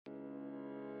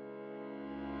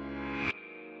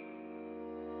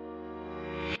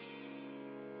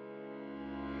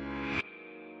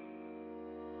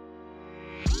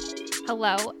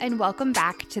Hello, and welcome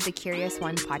back to the Curious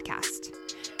One podcast.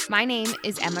 My name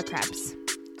is Emma Krebs.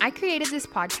 I created this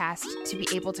podcast to be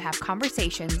able to have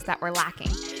conversations that were lacking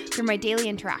through my daily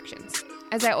interactions,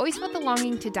 as I always felt the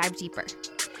longing to dive deeper.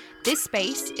 This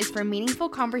space is for meaningful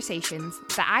conversations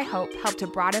that I hope help to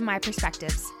broaden my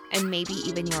perspectives and maybe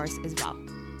even yours as well.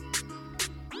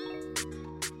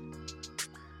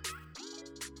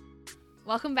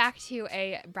 Welcome back to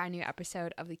a brand new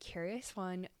episode of the Curious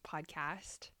One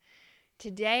podcast.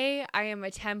 Today, I am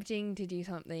attempting to do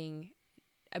something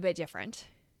a bit different.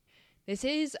 This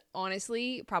is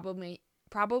honestly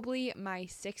probably my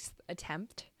sixth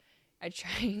attempt at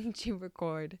trying to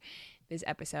record this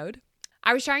episode.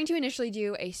 I was trying to initially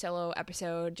do a solo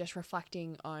episode just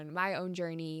reflecting on my own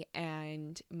journey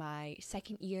and my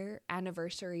second year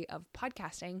anniversary of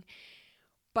podcasting.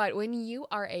 But when you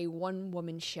are a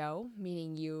one-woman show,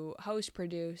 meaning you host,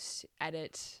 produce,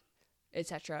 edit,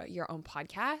 etc., your own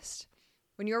podcast,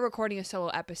 when you're recording a solo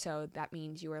episode, that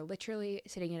means you are literally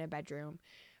sitting in a bedroom,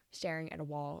 staring at a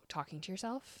wall, talking to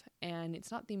yourself, and it's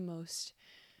not the most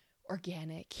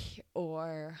organic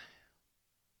or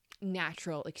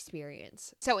natural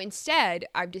experience. So instead,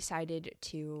 I've decided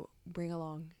to bring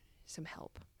along some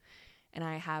help, and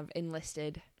I have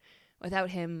enlisted,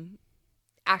 without him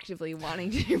actively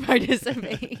wanting to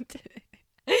participate,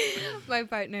 my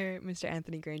partner, Mr.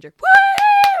 Anthony Grainger. Woo!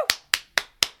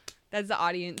 That's the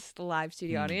audience, the live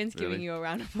studio audience, really? Giving you a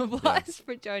round of applause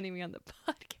for joining me on the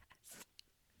podcast.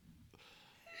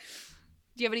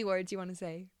 Do you have any words you want to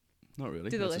say? Not really.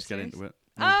 Let's just get into it.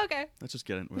 No. Oh, okay. Let's just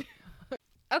get into it.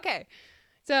 Okay.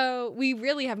 So we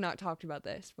really have not talked about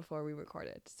this before we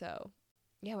recorded. So,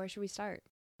 yeah, where should we start?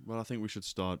 Well, I think we should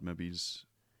start maybe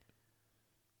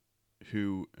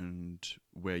who and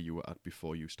where you were at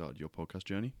before you started your podcast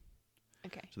journey.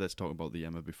 Okay. So let's talk about the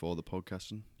Emma before the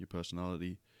podcasting, your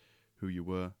personality, who you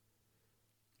were,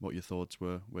 what your thoughts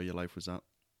were, where your life was at.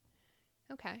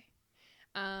 Okay.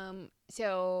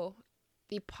 So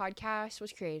the podcast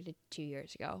was created 2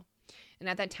 years ago. And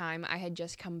at that time, I had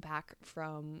just come back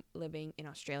from living in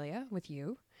Australia with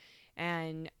you.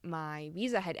 And my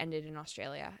visa had ended in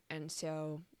Australia. And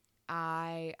so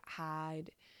I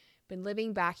had been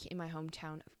living back in my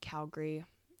hometown of Calgary,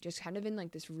 just kind of in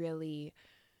like this really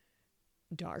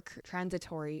dark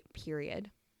transitory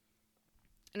period.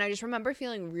 And I just remember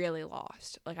feeling really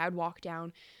lost. Like I'd walk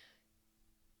down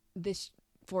this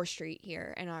 4th Street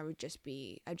here and I'd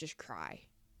just cry.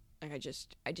 Like I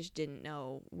just didn't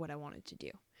know what I wanted to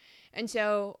do. And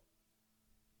so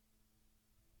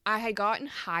I had gotten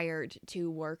hired to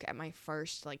work at my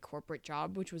first like corporate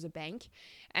job, which was a bank.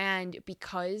 And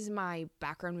because my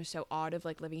background was so odd of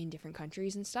like living in different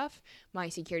countries and stuff, my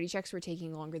security checks were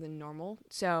taking longer than normal.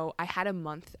 So I had a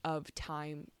month of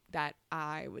time that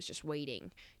I was just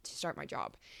waiting to start my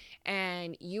job.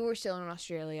 And you were still in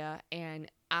Australia,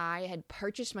 and I had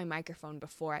purchased my microphone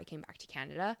before I came back to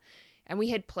Canada. And we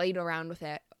had played around with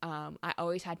it. I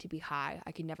always had to be high.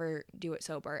 I could never do it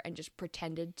sober, and just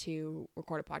pretended to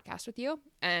record a podcast with you.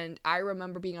 And I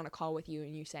remember being on a call with you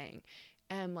and you saying,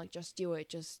 like, just do it.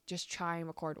 Just try and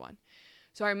record one.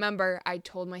 So I remember I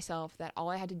told myself that all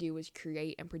I had to do was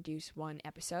create and produce one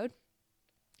episode.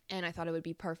 And I thought it would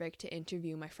be perfect to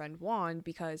interview my friend Juan,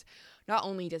 because not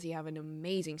only does he have an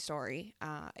amazing story,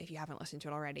 if you haven't listened to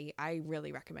it already, I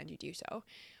really recommend you do so.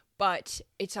 But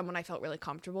it's someone I felt really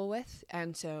comfortable with,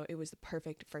 and so it was the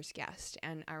perfect first guest.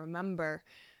 And I remember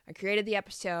I created the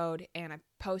episode and I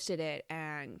posted it,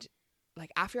 and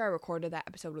like after I recorded that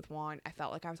episode with Juan, I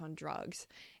felt like I was on drugs.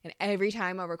 And every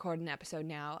time I record an episode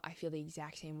now, I feel the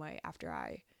exact same way after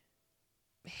I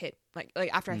hit like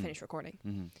after I finish recording.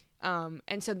 Mm-hmm.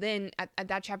 And so then at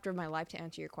that chapter of my life, to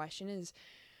answer your question, is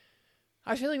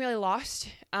I was feeling really lost.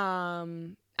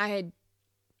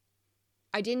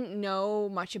 I didn't know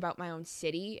much about my own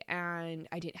city, and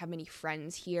I didn't have many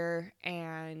friends here,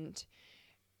 and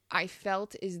I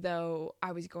felt as though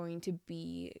I was going to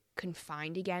be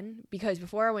confined again, because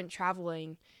before I went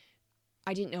traveling,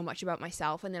 I didn't know much about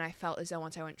myself, and then I felt as though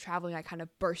once I went traveling, I kind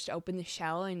of burst open the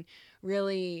shell and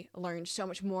really learned so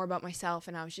much more about myself,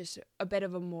 and I was just a bit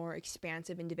of a more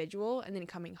expansive individual. And then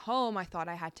coming home, I thought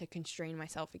I had to constrain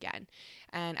myself again,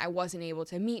 and I wasn't able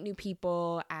to meet new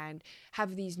people and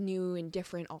have these new and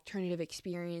different alternative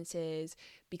experiences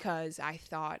because I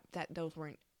thought that those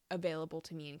weren't available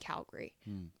to me in Calgary.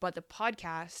 But the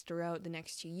podcast throughout the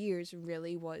next 2 years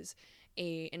really was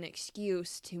an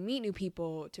excuse to meet new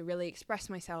people, to really express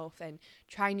myself and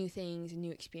try new things and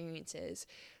new experiences,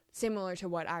 similar to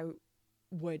what I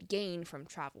would gain from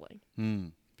traveling.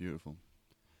 Beautiful.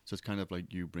 So it's kind of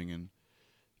like you bringing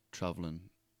traveling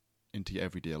into your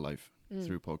everyday life.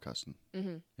 through podcasting,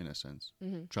 Mm-hmm. in a sense,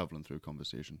 Mm-hmm. traveling through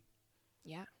conversation.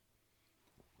 Yeah.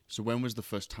 So when was the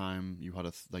first time you had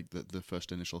the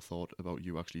first initial thought about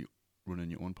you actually running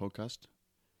your own podcast?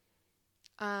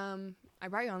 I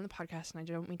brought you on the podcast, and I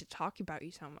don't mean to talk about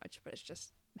you so much, but it's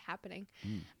just happening.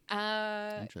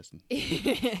 Interesting.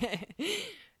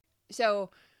 So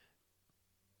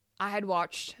I had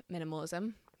watched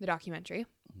Minimalism, the documentary,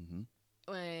 Mm-hmm.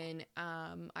 when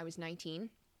I was 19.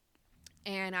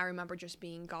 And I remember just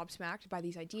being gobsmacked by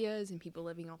these ideas and people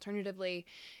living alternatively.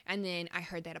 And then I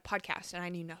heard they had a podcast, and I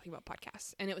knew nothing about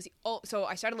podcasts. And it was so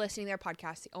I started listening to their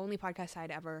podcast, the only podcast I'd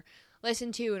ever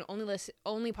listened to, and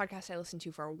only podcast I listened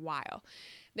to for a while.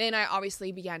 Then I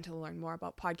obviously began to learn more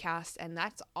about podcasts, and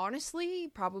that's honestly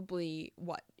probably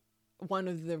one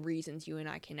of the reasons you and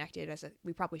I connected.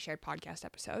 We probably shared podcast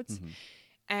episodes. Mm-hmm.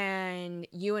 And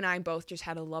you and I both just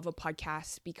had a love of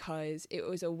podcasts because it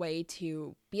was a way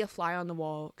to be a fly on the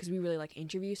wall, because we really like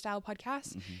interview style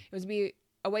podcasts. Mm-hmm. It was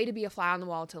a way to be a fly on the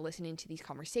wall, to listen into these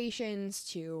conversations,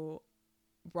 to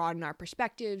broaden our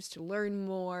perspectives, to learn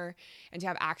more, and to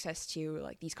have access to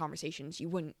like these conversations you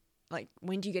wouldn't, like,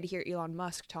 when do you get to hear Elon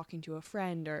Musk talking to a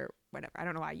friend or whatever? I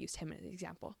don't know why I used him as an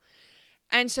example.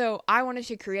 And so I wanted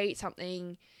to create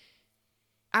something.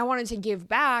 I wanted to give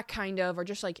back, kind of, or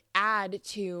just like add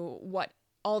to what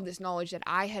all of this knowledge that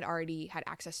I had already had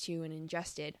access to and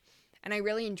ingested. And I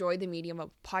really enjoyed the medium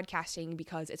of podcasting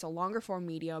because it's a longer form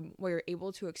medium where you're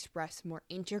able to express more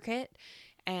intricate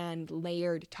and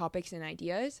layered topics and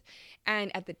ideas. And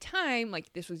at the time,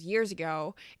 like this was years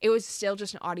ago, it was still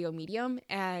just an audio medium,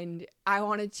 and I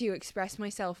wanted to express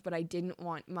myself, but I didn't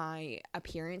want my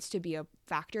appearance to be a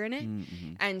factor in it.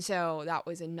 Mm-hmm. And so that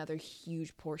was another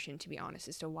huge portion, to be honest,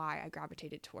 as to why I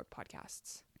gravitated toward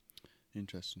podcasts.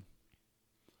 Interesting.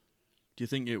 Do you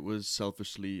think it was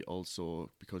selfishly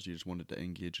also because you just wanted to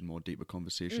engage in more deeper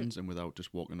conversations, and without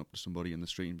just walking up to somebody in the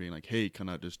street and being like, hey, can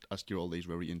I just ask you all these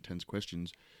very intense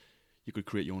questions, you could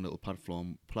create your own little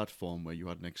platform where you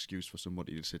had an excuse for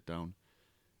somebody to sit down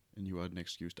and you had an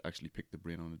excuse to actually pick the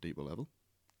brain on a deeper level?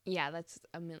 Yeah, that's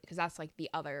because that's like the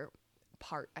other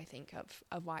part, I think,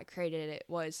 of why I created it,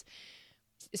 was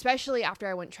especially after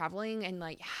I went traveling, and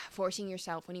like forcing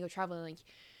yourself when you go traveling,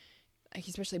 like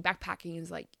especially backpacking,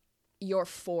 is like you're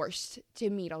forced to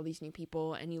meet all these new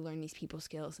people, and you learn these people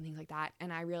skills and things like that.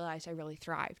 And I realized I really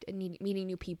thrived in meeting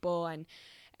new people, and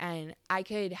I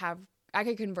could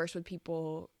converse with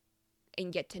people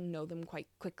and get to know them quite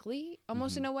quickly,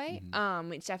 almost in a way.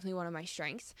 Mm-hmm. It's definitely one of my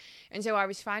strengths. And so I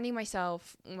was finding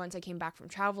myself, once I came back from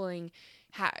traveling,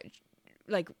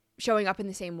 like showing up in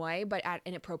the same way, but at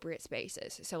inappropriate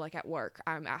spaces. So like at work,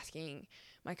 I'm asking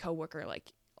my coworker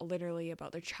like literally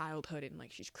about their childhood, and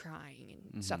like she's crying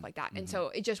and stuff like that. And so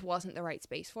it just wasn't the right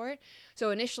space for it. So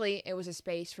initially it was a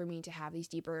space for me to have these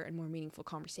deeper and more meaningful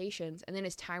conversations. And then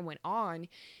as time went on,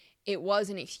 it was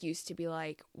an excuse to be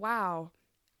like, wow,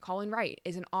 Colin Wright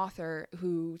is an author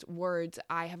whose words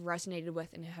I have resonated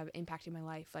with and have impacted my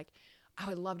life. Like, I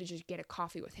would love to just get a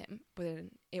coffee with him. But then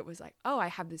it was like, oh, I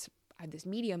have this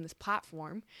medium, this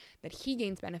platform that he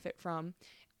gains benefit from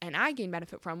and I gain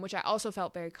benefit from, which I also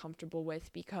felt very comfortable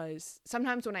with, because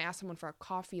sometimes when I ask someone for a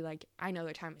coffee, like I know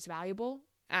their time is valuable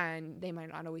and they might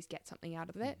not always get something out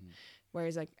of it. Mm-hmm.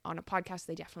 Whereas like on a podcast,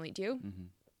 they definitely do. Mm-hmm.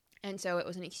 And so it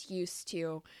was an excuse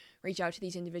to reach out to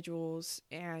these individuals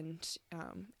and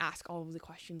ask all of the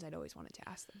questions I'd always wanted to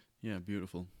ask them. Yeah,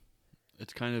 beautiful.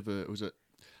 It's kind of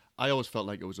I always felt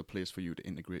like it was a place for you to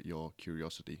integrate your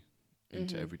curiosity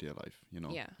into everyday life, you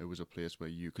know? Yeah. It was a place where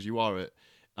because you are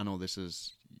I know this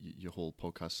is your whole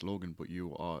podcast slogan, but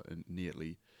you are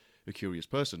innately a curious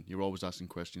person. You're always asking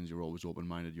questions, you're always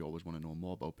open-minded, you always want to know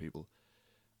more about people.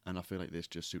 And I feel like this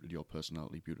just suited your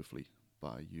personality beautifully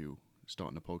by you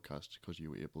starting a podcast, because you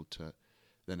were able to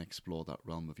then explore that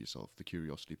realm of yourself, the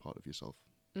curiosity part of yourself.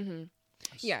 Mm-hmm.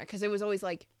 Yeah, because it was always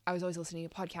like I was always listening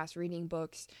to podcasts, reading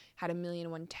books, had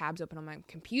 1,000,001 tabs open on my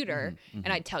computer, and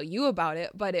I'd tell you about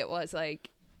it, but it was like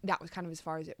that was kind of as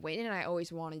far as it went, and I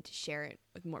always wanted to share it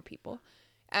with more people.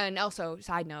 And also,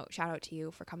 side note, shout out to you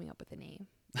for coming up with the name.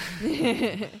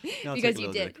 Because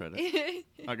you did.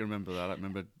 I can remember that. I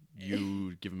remember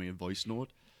you giving me a voice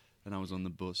note, and I was on the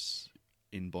bus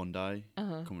in Bondi,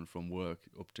 coming from work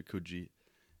up to Coogee,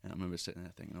 and I remember sitting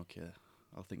there thinking, okay,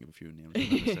 I'll think of a few names. I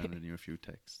remember sending you a few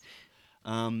texts.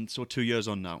 So 2 years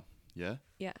on now, yeah?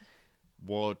 Yeah.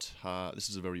 This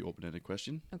is a very open-ended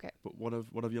question. Okay. But what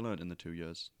have you learned in the 2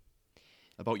 years?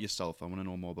 About yourself. I want to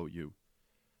know more about you.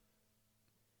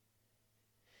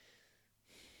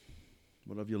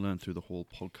 What have you learned through the whole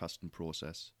podcasting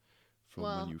process from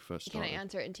when you first Can I started?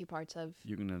 answer it in two parts of...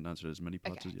 You can answer as many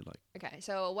parts as you like. Okay,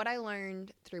 so what I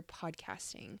learned through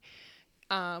podcasting,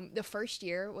 the first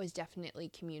year was definitely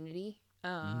community,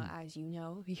 as you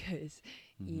know, because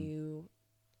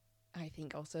I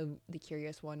think also The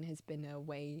Curious One has been a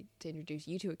way to introduce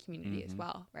you to a community as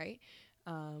well, right?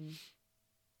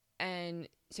 And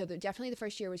so definitely the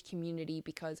first year was community,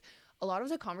 because a lot of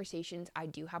the conversations I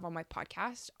do have on my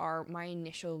podcast are my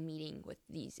initial meeting with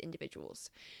these individuals.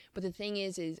 But the thing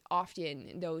is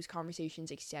often those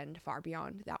conversations extend far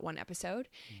beyond that one episode.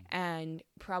 And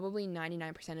probably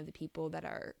 99% of the people that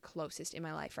are closest in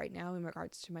my life right now in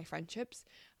regards to my friendships,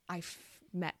 I've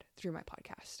met through my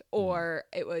podcast. Or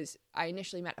it was, I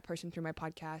initially met a person through my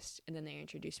podcast and then they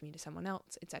introduced me to someone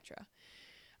else, etc.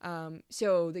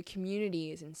 So the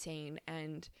community is insane.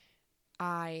 And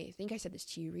I think I said this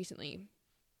to you recently.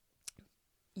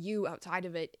 You outside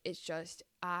of it, it's just,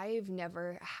 I've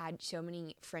never had so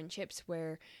many friendships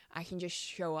where I can just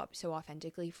show up so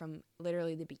authentically from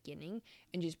literally the beginning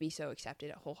and just be so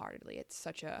accepted wholeheartedly. It's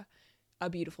such a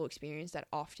beautiful experience that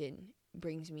often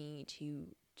brings me to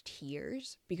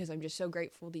tears, because I'm just so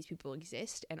grateful these people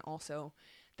exist, and also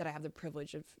that I have the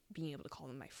privilege of being able to call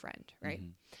them my friend, right?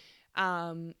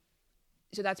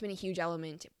 So that's been a huge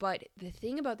element. But the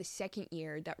thing about the second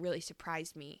year that really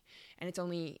surprised me, and it's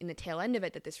only in the tail end of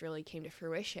it that this really came to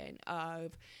fruition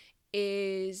of,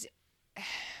 is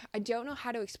I don't know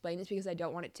how to explain this because I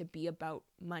don't want it to be about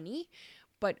money,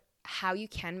 but how you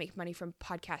can make money from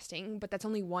podcasting. But that's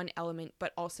only one element,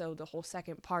 but also the whole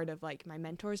second part of like my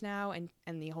mentors now and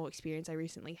the whole experience I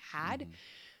recently had.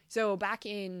 So back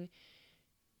in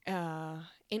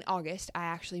August, I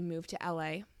actually moved to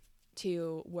LA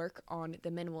to work on the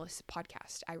Minimalist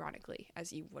podcast, ironically,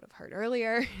 as you would have heard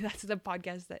earlier. That's the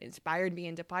podcast that inspired me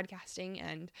into podcasting,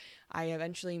 and I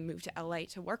eventually moved to LA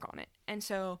to work on it. And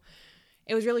so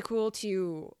it was really cool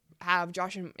to have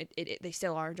Josh and they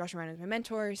still are, Josh and Ryan as my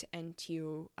mentors, and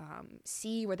to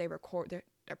see where they record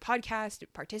their podcast,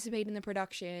 participate in the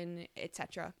production,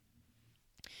 etc.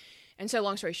 And so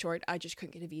long story short, I just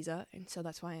couldn't get a visa, and so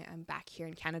that's why I'm back here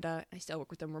in Canada. I still work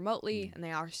with them remotely, and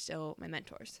they are still my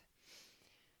mentors.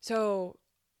 So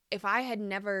if I had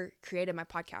never created my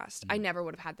podcast, I never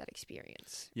would have had that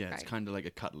expence. Yeah, right? It's kind of like a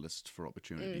catalyst for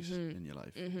opportunities in your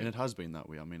life. And it has been that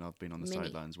way. I mean, I've been on the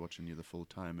sidelines watching you the full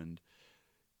time, and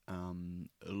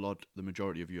the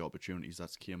majority of your opportunities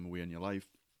that's came away in your life,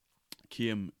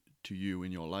 came to you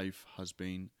in your life, has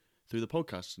been through the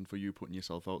podcast, and for you putting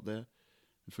yourself out there,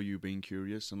 and for you being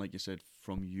curious, and like you said,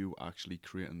 from you actually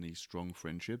creating these strong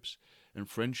friendships, and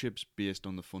friendships based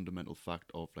on the fundamental fact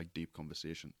of like deep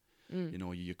conversation. You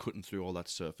know, you're cutting through all that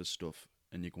surface stuff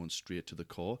and you're going straight to the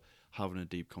core, having a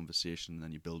deep conversation, and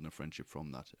then you're building a friendship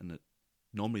from that. And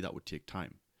normally that would take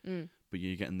time, but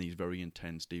you're getting these very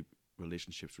intense, deep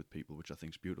relationships with people, which I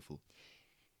think is beautiful.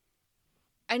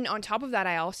 And on top of that,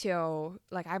 I also,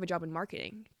 I have a job in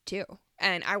marketing too.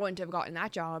 And I wouldn't have gotten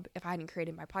that job if I hadn't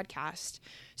created my podcast.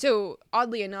 So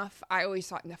oddly enough, I always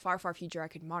thought in the far, far future I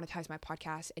could monetize my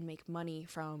podcast and make money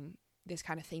from this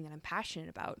kind of thing that I'm passionate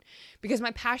about. Because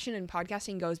my passion in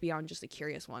podcasting goes beyond just The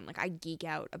Curious One. I geek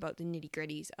out about the nitty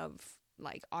gritties of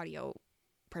audio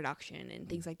production and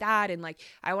things like that, and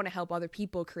I want to help other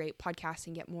people create podcasts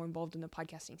and get more involved in the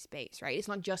podcasting space, right? It's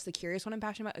not just The Curious One I'm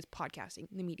passionate about, it's podcasting,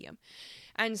 the medium.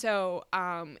 And so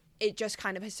it just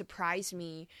kind of has surprised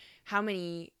me how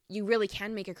many you really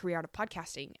can make a career out of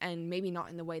podcasting, and maybe not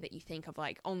in the way that you think of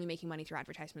only making money through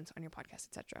advertisements on your podcast,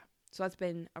 etc. So that's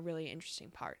been a really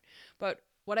interesting part. But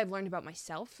what I've learned about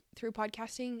myself through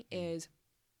podcasting is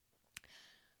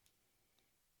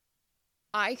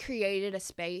I created a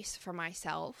space for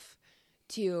myself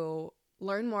to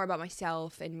learn more about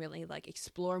myself and really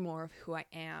explore more of who I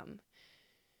am.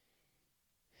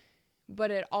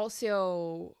 But it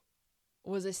also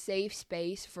was a safe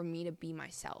space for me to be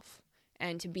myself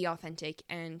and to be authentic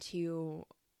and to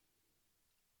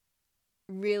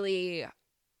really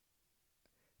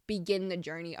begin the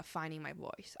journey of finding my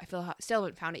voice. I still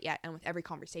haven't found it yet, and with every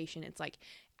conversation it's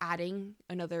adding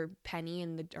another penny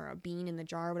or a bean in the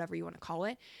jar, whatever you want to call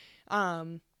it.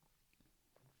 And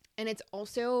it's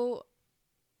also,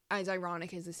 as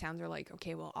ironic as this sounds, or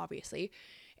okay, well, obviously,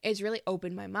 it's really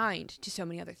opened my mind to so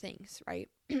many other things, right?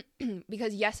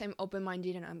 Because yes, I'm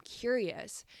open-minded and I'm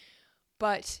curious,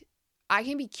 but I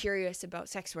can be curious about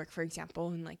sex work, for example,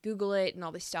 and Google it and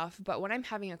all this stuff. But when I'm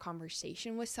having a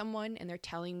conversation with someone and they're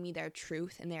telling me their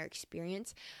truth and their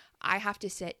experience, I have to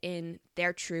sit in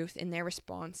their truth and their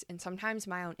response, and sometimes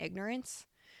my own ignorance,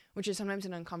 which is sometimes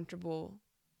an uncomfortable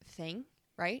thing,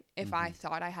 right? If I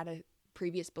thought I had a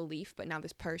previous belief, but now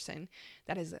this person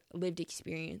that has lived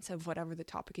experience of whatever the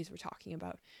topic is we're talking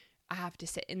about, I have to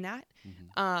sit in that.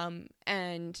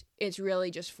 And it's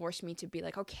really just forced me to be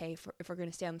like, okay, if we're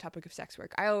going to stay on the topic of sex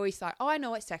work, I always thought, oh, I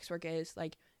know what sex work is,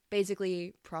 like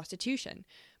basically prostitution.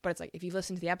 But it's like, if you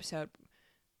listen to the episode,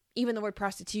 even the word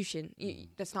prostitution,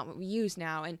 that's not what we use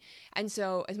now. And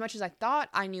so as much as I thought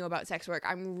I knew about sex work,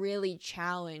 I'm really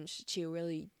challenged to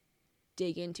really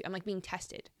dig into. I'm like being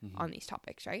tested on these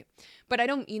topics, right? But I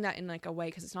don't mean that in like a way,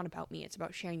 because it's not about me. It's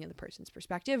about sharing the other person's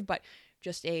perspective, but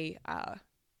just a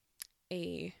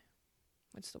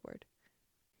what's the word?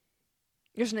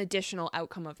 Just an additional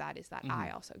outcome of that is that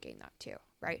I also gain that too,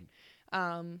 right?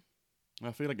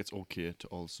 I feel like it's okay to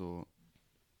also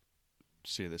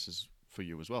say this is for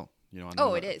you as well. You know, I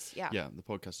know it is, yeah. Yeah, the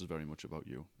podcast is very much about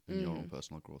you and your own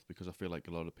personal growth, because I feel like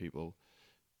a lot of people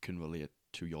can relate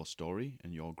to your story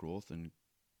and your growth and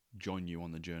join you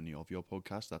on the journey of your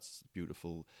podcast. That's the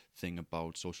beautiful thing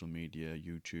about social media,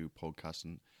 YouTube,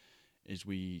 podcasting, is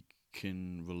we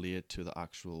can relate to the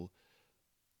actual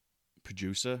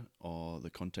producer or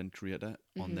the content creator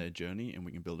on their journey, and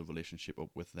we can build a relationship up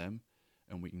with them,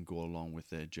 and we can go along with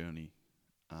their journey.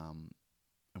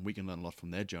 And we can learn a lot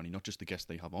from their journey, not just the guests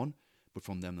they have on, but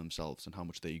from them themselves and how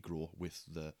much they grow with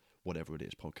the whatever it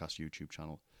is, podcast, YouTube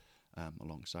channel,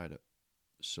 alongside it.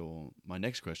 So my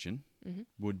next question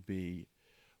would be,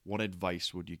 what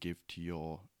advice would you give to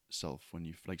yourself when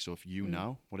you so if you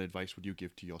now, what advice would you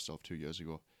give to yourself 2 years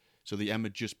ago? So the Emma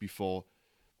just before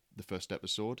the first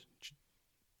episode,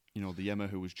 you know, the Emma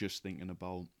who was just thinking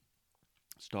about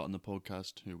starting the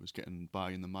podcast, who was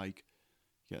buying the mic,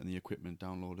 getting the equipment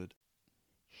downloaded.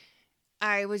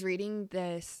 I was reading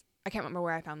this, I can't remember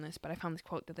where I found this, but I found this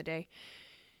quote the other day.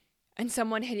 And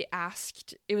someone had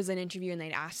asked, it was an interview, and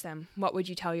they'd asked them, what would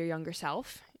you tell your younger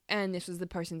self? And this was the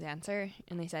person's answer.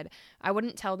 And they said, I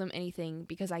wouldn't tell them anything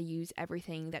because I use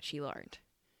everything that she learned.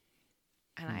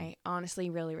 And I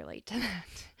honestly really relate to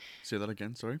that. Say that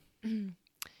again, sorry.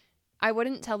 I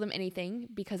wouldn't tell them anything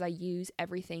because I use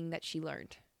everything that she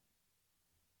learned.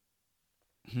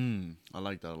 I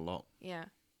like that a lot. Yeah.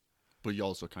 But you're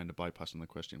also kind of bypassing the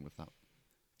question with that.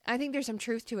 I think there's some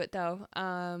truth to it, though.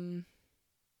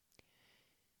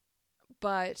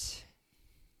 But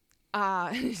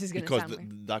this is going to sound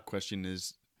weird. That question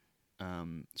is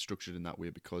structured in that way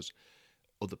because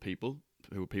other people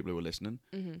who are listening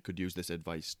could use this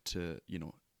advice to, you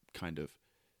know, kind of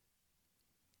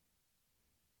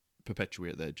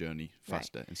perpetuate their journey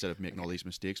faster instead of making all these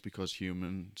mistakes, because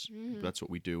humans, that's what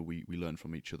we do. We learn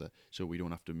from each other, so we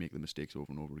don't have to make the mistakes over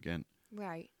and over again.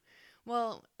 Right.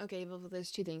 Well, okay, well,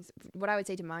 there's two things. What I would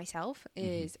say to myself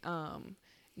is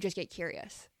just get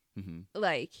curious,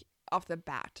 like off the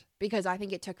bat, because I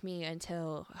think it took me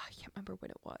until, I can't remember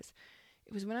what it was.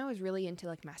 It was when I was really into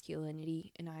like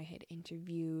masculinity, and I had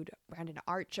interviewed Brandon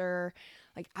Archer.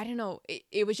 Like, I don't know.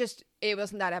 It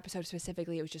wasn't that episode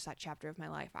specifically. It was just that chapter of my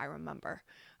life. I remember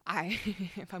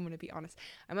if I'm going to be honest,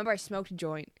 I remember I smoked a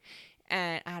joint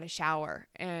and I had a shower,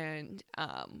 and,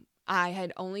 I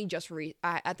had only just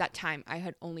at that time, I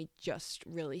had only just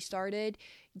really started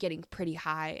getting pretty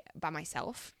high by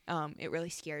myself. It really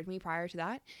scared me prior to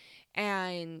that.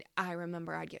 And I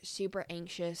remember I'd get super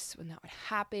anxious when that would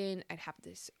happen. I'd have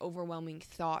this overwhelming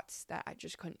thoughts that I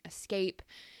just couldn't escape.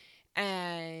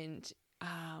 And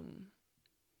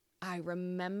I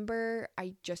remember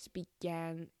I just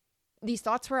began, these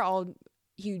thoughts were all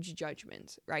huge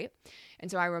judgments, right?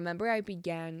 And so I remember I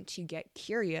began to get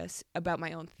curious about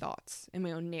my own thoughts and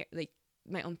my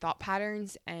own thought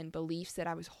patterns and beliefs that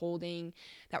I was holding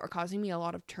that were causing me a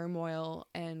lot of turmoil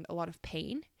and a lot of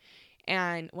pain.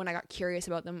 And when I got curious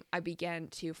about them, I began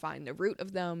to find the root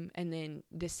of them and then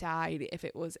decide if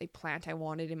it was a plant I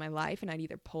wanted in my life, and I'd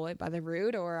either pull it by the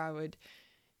root or I would,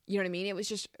 you know what I mean? It was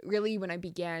just really when I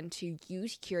began to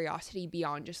use curiosity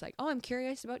beyond just like, oh, I'm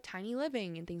curious about tiny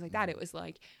living and things like that. It was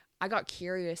like, I got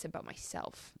curious about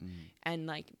myself and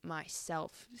like my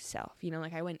self, you know,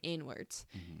 like I went inwards.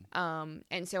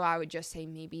 And so I would just say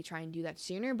maybe try and do that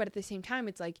sooner. But at the same time,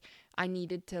 it's like I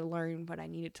needed to learn what I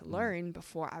needed to learn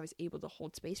before I was able to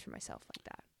hold space for myself like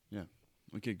that. Yeah.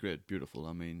 Okay, great. Beautiful.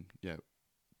 I mean, yeah.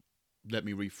 Let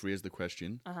me rephrase the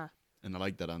question. And I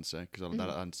like that answer because that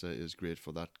answer is great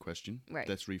for that question. Right.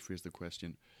 Let's rephrase the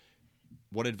question.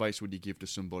 What advice would you give to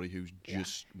somebody who's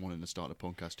just wanting to start a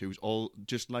podcast, who's all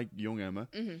just like young Emma,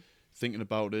 thinking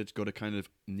about it, got a kind of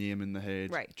name in the head,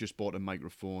 just bought a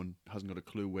microphone, hasn't got a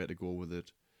clue where to go with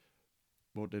it?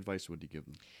 What advice would you give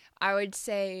them? I would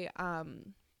say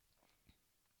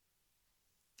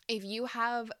if you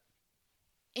have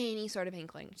any sort of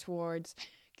inkling towards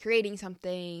creating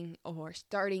something or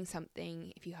starting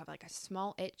something, if you have like a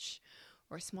small itch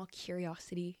or a small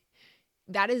curiosity,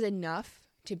 that is enough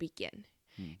to begin.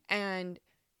 And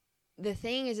the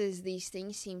thing is these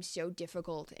things seem so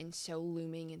difficult and so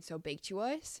looming and so big to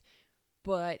us.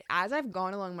 But as I've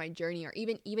gone along my journey, or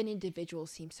even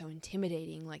individuals seem so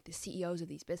intimidating, like the CEOs of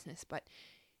these business. But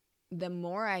the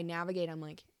more I navigate, I'm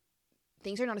like,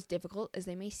 things are not as difficult as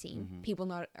they may seem.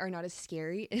 People are not as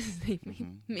scary as they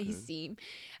may seem.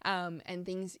 And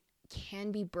things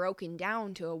can be broken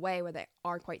down to a way where they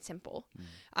are quite simple.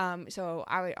 So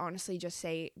I would honestly just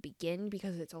say begin,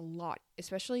 because it's a lot,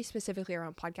 especially specifically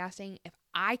around podcasting. If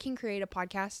I can create a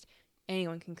podcast,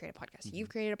 anyone can create a podcast. You've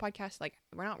created a podcast. Like,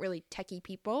 we're not really techie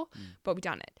people, but we've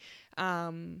done it.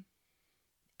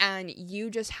 And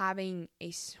you just having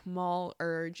a small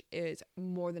urge is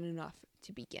more than enough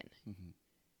to begin.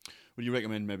 Would you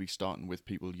recommend maybe starting with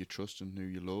people you trust and who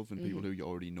you love, and people who you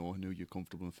already know and who you're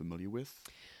comfortable and familiar with?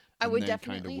 I would then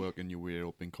definitely kind of working your way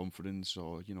up in confidence,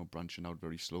 or branching out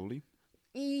very slowly.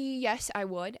 Yes, I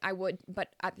would.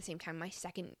 But at the same time, my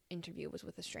second interview was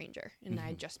with a stranger, and I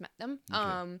had just met them.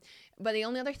 Okay. But the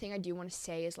only other thing I do want to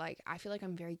say is, like, I feel like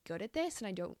I'm very good at this, and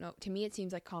I don't know. To me, it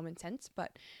seems like common sense,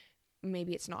 but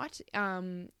maybe it's not.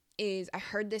 Is I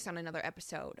heard this on another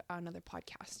episode, on another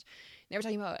podcast. They were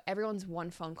talking about everyone's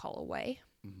one phone call away.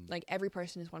 Like, every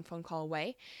person is one phone call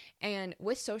away. And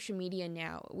with social media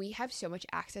now, we have so much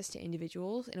access to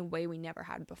individuals in a way we never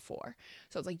had before.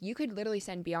 So it's like, you could literally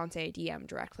send Beyonce a DM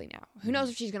directly now. Who knows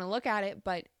if she's going to look at it,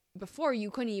 but before you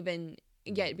couldn't even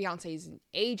get Beyonce's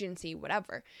agency,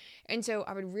 whatever. And so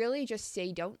I would really just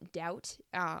say, don't doubt,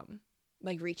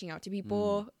 like, reaching out to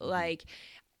people. Like,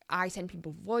 I send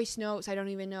people voice notes, I don't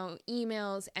even know,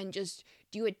 emails, and just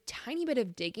do a tiny bit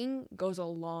of digging goes a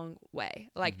long way.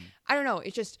 Like, I don't know,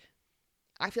 it's just,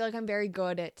 I feel like I'm very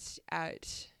good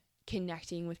at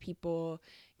connecting with people,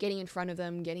 getting in front of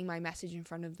them, getting my message in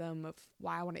front of them of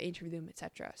why I want to interview them,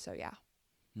 etc. So yeah.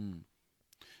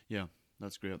 Yeah,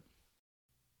 that's great.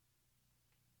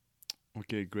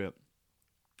 Okay, great.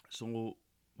 So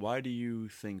why do you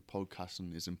think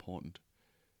podcasting is important?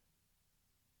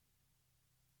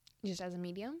 Just as a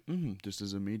medium? Just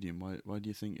as a medium. Why do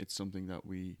you think it's something that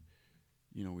we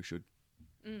should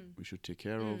take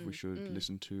care of, we should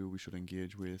listen to, we should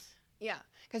engage with? Yeah,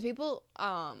 because people,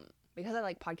 because I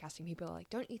like podcasting, people are like,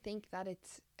 don't you think that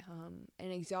it's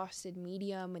an exhausted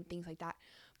medium and things like that?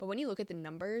 But when you look at the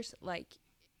numbers, like,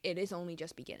 it is only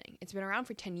just beginning. It's been around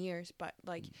for 10 years, but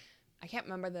like, I can't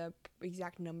remember the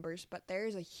exact numbers, but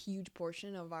there's a huge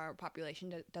portion of our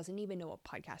population that doesn't even know what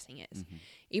podcasting is,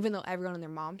 even though everyone and their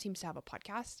mom seems to have a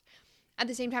podcast. At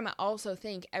the same time, I also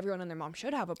think everyone and their mom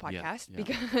should have a podcast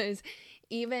because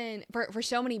even for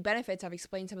so many benefits, I've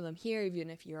explained some of them here,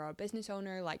 even if you're a business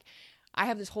owner, like, I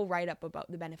have this whole write-up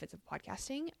about the benefits of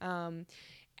podcasting.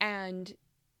 And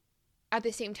at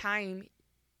the same time,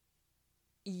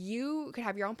 you could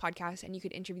have your own podcast and you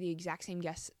could interview the exact same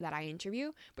guests that I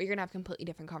interview, but you're going to have completely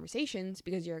different conversations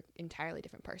because you're an entirely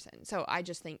different person. So I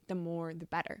just think the more, the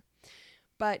better.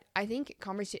 But I think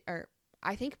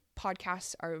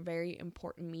podcasts are a very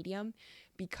important medium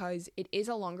because it is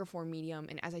a longer form medium.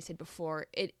 And as I said before,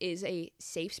 it is a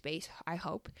safe space, I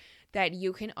hope, that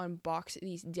you can unbox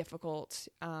these difficult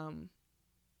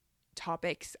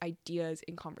topics, ideas,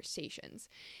 and conversations.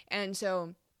 And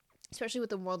so, especially with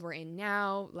the world we're in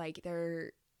now, like,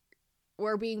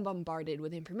 we're being bombarded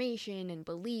with information and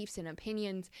beliefs and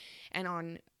opinions, and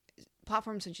on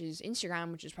platforms such as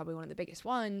Instagram, which is probably one of the biggest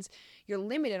ones, you're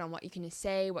limited on what you can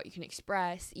say, what you can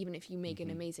express. Even if you make an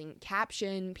amazing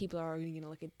caption, people are only going to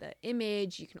look at the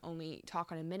image. You can only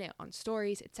talk on a minute on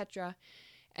stories, etc.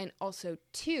 And also,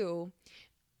 too,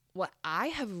 what I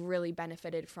have really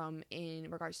benefited from in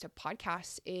regards to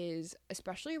podcasts is,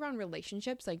 especially around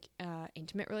relationships, like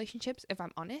intimate relationships, if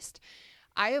I'm honest,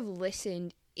 I have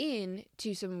listened in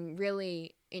to some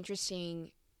really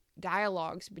interesting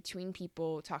dialogues between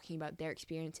people talking about their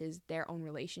experiences, their own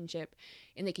relationship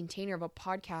in the container of a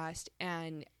podcast.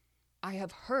 And I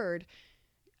have heard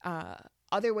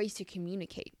other ways to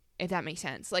communicate, if that makes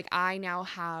sense. Like, I now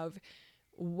have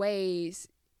ways,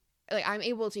 like, I'm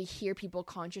able to hear people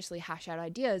consciously hash out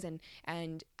ideas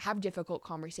and have difficult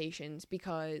conversations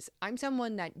because I'm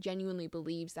someone that genuinely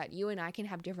believes that you and I can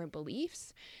have different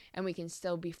beliefs and we can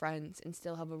still be friends and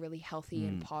still have a really healthy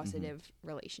and positive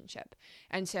relationship.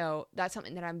 And so that's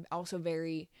something that I'm also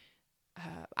very,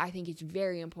 I think it's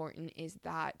very important, is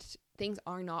that things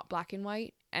are not black and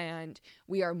white, and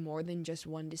we are more than just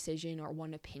one decision or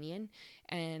one opinion.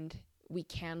 And we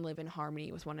can live in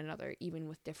harmony with one another, even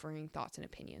with differing thoughts and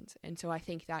opinions. And so I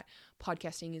think that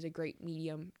podcasting is a great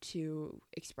medium to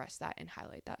express that and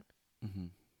highlight that.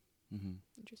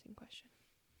 Interesting question.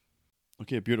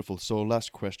 Okay, beautiful. So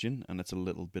last question, and it's a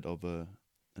little bit of an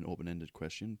open-ended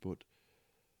question, but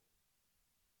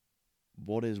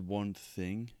what is one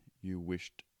thing you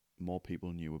wished more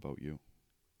people knew about you?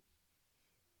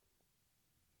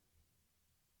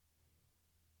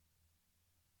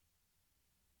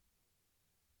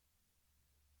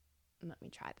 Let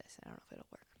me try this. I don't know if it'll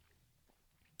work.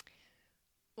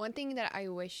 One thing that I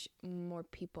wish more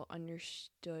people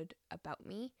understood about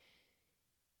me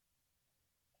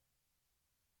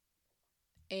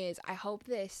is, I hope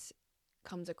this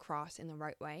comes across in the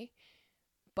right way,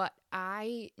 but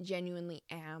I genuinely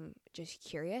am just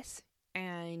curious.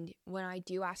 And when I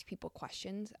do ask people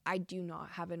questions, I do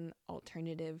not have an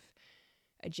alternative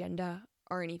agenda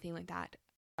or anything like that.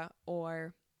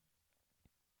 Or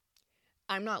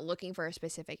I'm not looking for a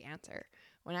specific answer.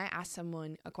 When I ask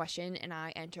someone a question and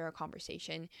I enter a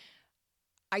conversation,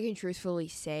 I can truthfully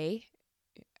say,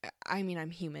 I mean,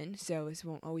 I'm human, so this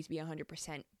won't always be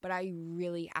 100%, but I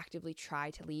really actively try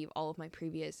to leave all of my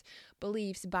previous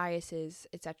beliefs, biases,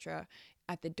 etc.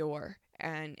 at the door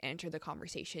and enter the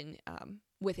conversation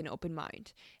with an open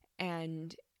mind.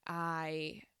 And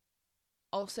I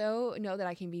also know that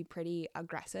I can be pretty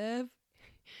aggressive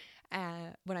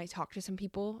when I talk to some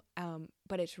people,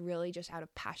 but it's really just out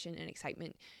of passion and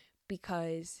excitement,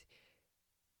 because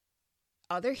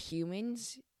other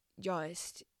humans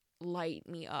just light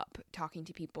me up talking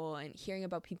to people and hearing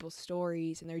about people's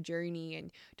stories and their journey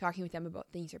and talking with them about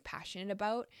things they're passionate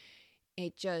about.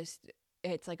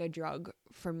 It's like a drug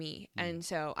for me. And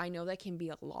so I know that can be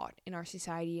a lot in our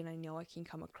society, and I know I can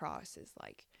come across as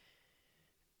like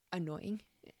annoying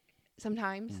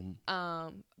sometimes.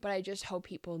 But I just hope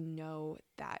people know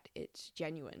that it's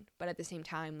genuine, but at the same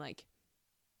time, like,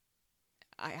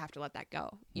 I have to let that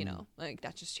go, you know, like,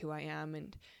 that's just who I am,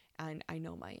 and I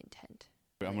know my intent.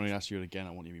 I'm going to ask you it again. I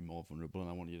want you to be more vulnerable, and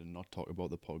I want you to not talk about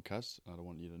the podcast. I don't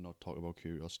want you to not talk about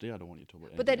curiosity. I don't want you to talk about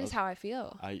anything But that else. is how I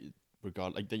feel. You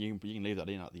can leave that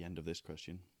in at the end of this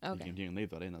question. Okay. You can leave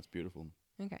that in. That's beautiful.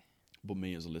 Okay. But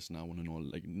me as a listener, I want to know,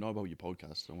 like, not about your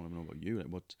podcast. I want to know about you.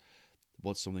 Like,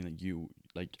 what's something that you,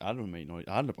 like, I don't know.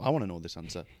 I want to know this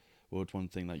answer. What's one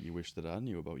thing that you wish that I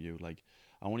knew about you? Like,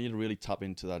 I want you to really tap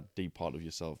into that deep part of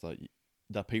yourself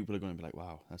that people are going to be like,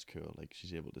 wow, that's cool. Like,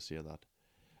 she's able to say that.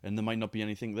 And there might not be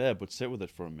anything there, but sit with it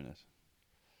for a minute.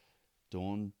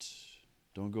 Don't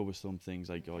go with some things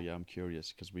like, oh yeah, I'm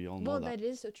curious, because we all know that. Well, that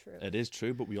is so true. It is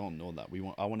true, but we all know that.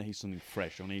 I want to hear something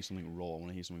fresh. I want to hear something raw. I want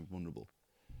to hear something vulnerable.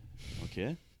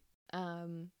 Okay?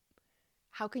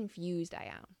 How confused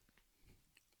I am.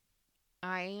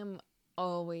 I am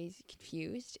always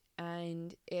confused,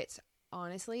 and it's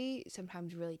honestly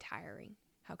sometimes really tiring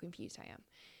how confused I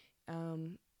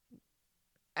am.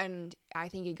 And I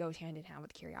think it goes hand in hand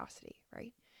with curiosity,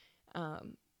 right?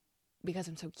 Because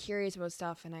I'm so curious about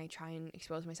stuff and I try and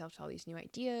expose myself to all these new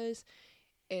ideas,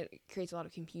 it creates a lot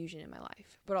of confusion in my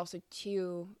life. But also,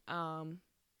 too,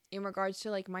 in regards to,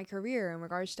 like, my career, in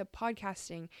regards to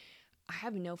podcasting, I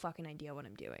have no fucking idea what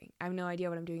I'm doing. I have no idea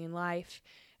what I'm doing in life.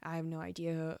 I have no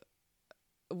idea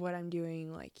what I'm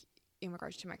doing, like, in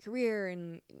regards to my career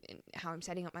and how I'm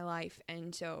setting up my life.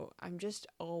 And so I'm just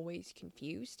always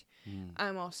confused.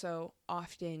 I'm also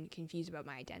often confused about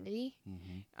my identity.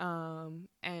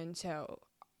 And so,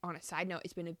 on a side note,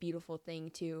 it's been a beautiful thing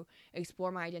to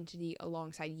explore my identity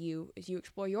alongside you as you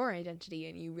explore your identity,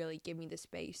 and you really give me the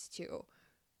space to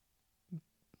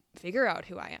figure out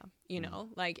who I am, you know?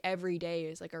 Like, every day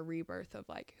is like a rebirth of,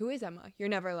 like, who is Emma? You're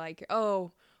never like,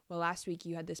 oh, well, last week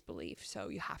you had this belief, so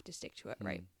you have to stick to it,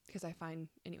 right? Because I find,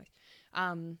 anyways,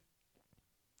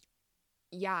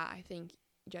 yeah, I think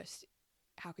just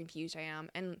how confused I am.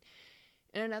 And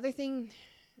another thing,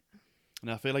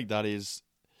 and I feel like that is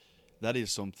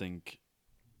something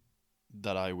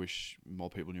that I wish more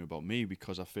people knew about me,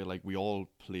 because I feel like we all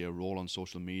play a role on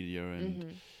social media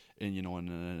and you know,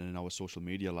 in our social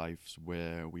media lives,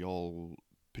 where we all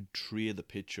portray the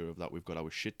picture of that we've got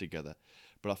our shit together.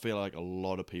 But I feel like a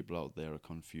lot of people out there are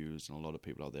confused, and a lot of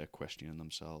people out there questioning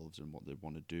themselves and what they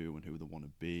want to do and who they want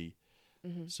to be.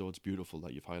 So it's beautiful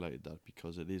that you've highlighted that,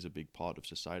 because it is a big part of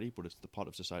society, but it's the part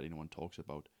of society no one talks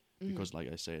about. Because,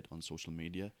 like I said, on social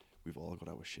media, we've all got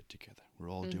our shit together.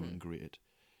 We're all doing great.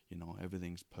 You know,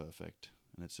 everything's perfect.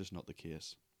 And it's just not the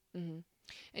case. And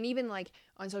even, like,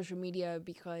 on social media,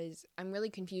 because I'm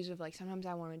really confused with, like, sometimes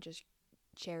I want to just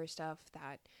share stuff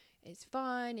that is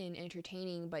fun and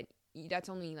entertaining, but that's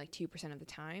only like 2% of the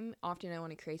time. Often I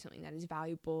want to create something that is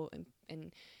valuable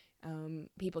and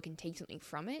people can take something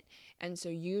from it. And so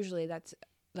usually that's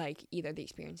like either the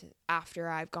experiences after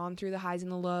I've gone through the highs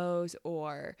and the lows,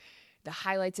 or the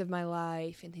highlights of my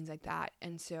life and things like that.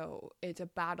 And so it's a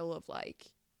battle of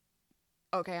like,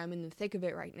 okay, I'm in the thick of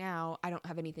it right now. I don't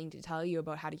have anything to tell you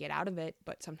about how to get out of it,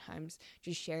 but sometimes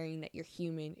just sharing that you're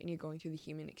human and you're going through the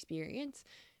human experience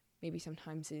maybe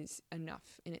sometimes is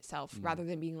enough in itself, rather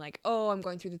than being like, oh, I'm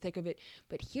going through the thick of it,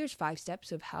 but here's 5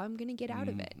 steps of how I'm going to get out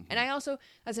of it. And I also,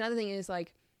 that's another thing is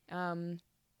like,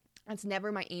 that's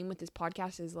never my aim with this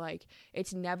podcast, is like,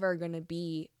 it's never going to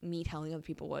be me telling other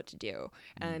people what to do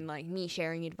and like me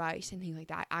sharing advice and things like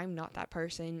that. I'm not that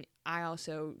person. I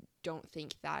also don't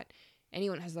think that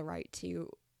anyone has the right to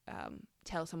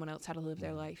tell someone else how to live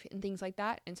their life and things like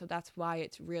that. And so that's why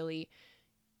it's really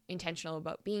intentional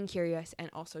about being curious and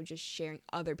also just sharing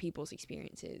other people's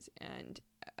experiences and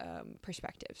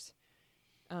perspectives.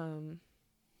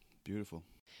 Beautiful.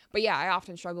 But yeah, I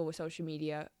often struggle with social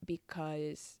media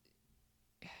because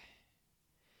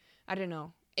I don't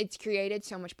know, it's created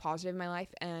so much positive in my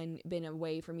life and been a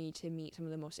way for me to meet some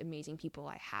of the most amazing people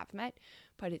I have met,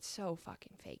 but it's so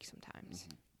fucking fake sometimes.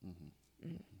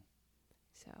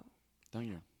 So thank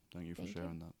you for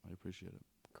sharing that. I appreciate it.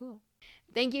 Cool.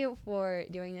 Thank you for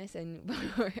doing this, and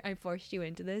I forced you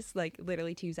into this like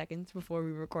literally 2 seconds before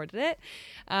we recorded it.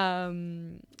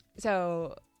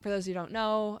 So for those who don't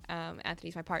know,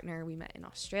 Anthony's my partner. We met in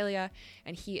Australia,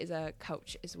 and he is a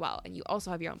coach as well. And you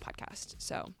also have your own podcast.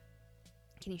 So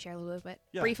can you share a little bit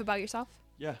brief about yourself?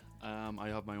 Yeah, I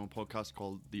have my own podcast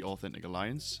called The Authentic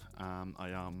Alliance. I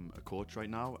am a coach right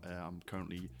now. I'm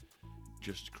currently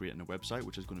just creating a website,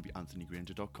 which is going to be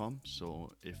anthonygrainger.com.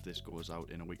 So if this goes out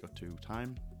in a week or 2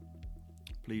 time,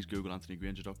 please Google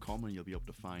anthonygrainger.com and you'll be able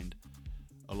to find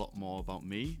a lot more about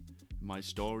me, my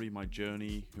story, my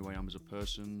journey, who I am as a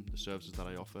person, the services that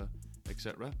I offer,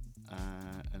 etc.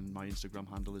 And my Instagram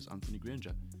handle is Anthony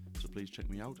Grainger. So please check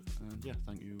me out. And yeah,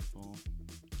 thank you.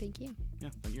 Thank you. Yeah,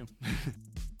 thank you.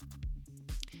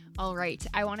 All right,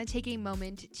 I want to take a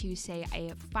moment to say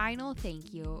a final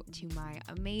thank you to my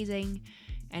amazing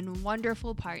and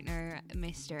wonderful partner,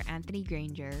 Mr. Anthony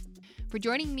Grainger, for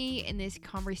joining me in this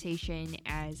conversation,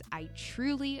 as I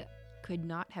truly could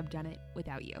not have done it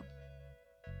without you.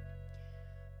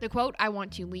 The quote I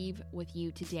want to leave with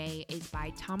you today is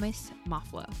by Thomas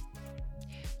Mofflow.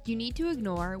 You need to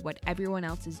ignore what everyone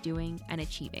else is doing and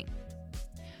achieving.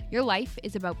 Your life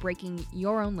is about breaking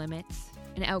your own limits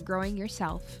and outgrowing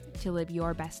yourself to live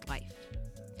your best life.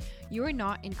 You are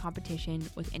not in competition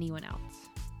with anyone else.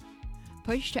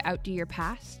 Push to outdo your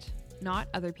past, not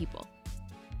other people.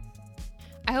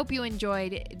 I hope you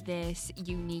enjoyed this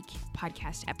unique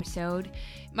podcast episode.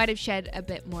 It might have shed a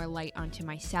bit more light onto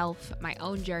myself, my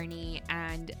own journey,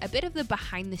 and a bit of the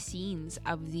behind the scenes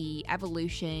of the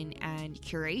evolution and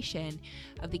curation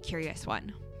of the Curious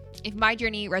One. If my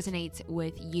journey resonates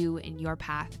with you and your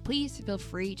path, please feel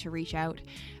free to reach out.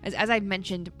 As I've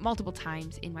mentioned multiple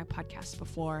times in my podcast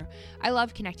before, I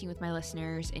love connecting with my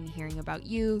listeners and hearing about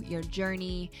you, your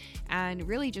journey, and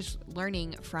really just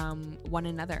learning from one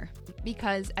another.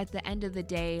 Because at the end of the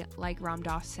day, like Ram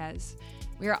Dass says,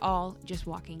 we are all just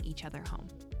walking each other home.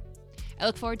 I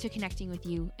look forward to connecting with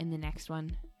you in the next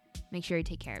one. Make sure you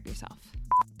take care of yourself.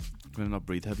 Will it not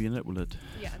breathe heavy in it, will it?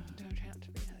 Yeah, don't try not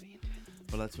to breathe heavy.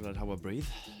 Well, that's how I breathe.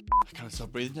 I can't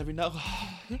stop breathing every now.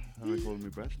 I'm like holding my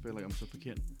breath. I feel like I'm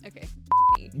suffocating. Okay.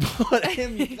 What?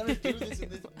 You gotta do this in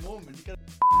this moment.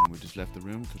 We just left the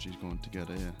room because she's going to get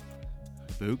a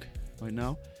book right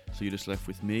now. So you just left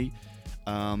with me.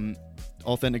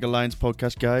 Authentic Alliance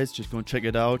podcast, guys. Just go and check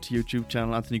it out. YouTube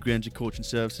channel, Anthony Grainger Coaching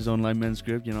Services, online men's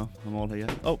group. You know, I'm all here.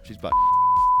 Oh, she's back.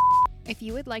 If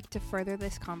you would like to further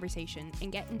this conversation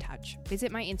and get in touch,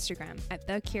 visit my Instagram at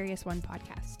The Curious One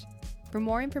Podcast. For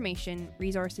more information,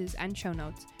 resources, and show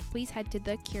notes, please head to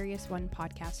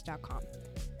thecuriousonePodcast.com.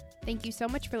 Thank you so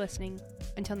much for listening.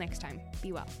 Until next time,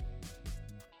 be well.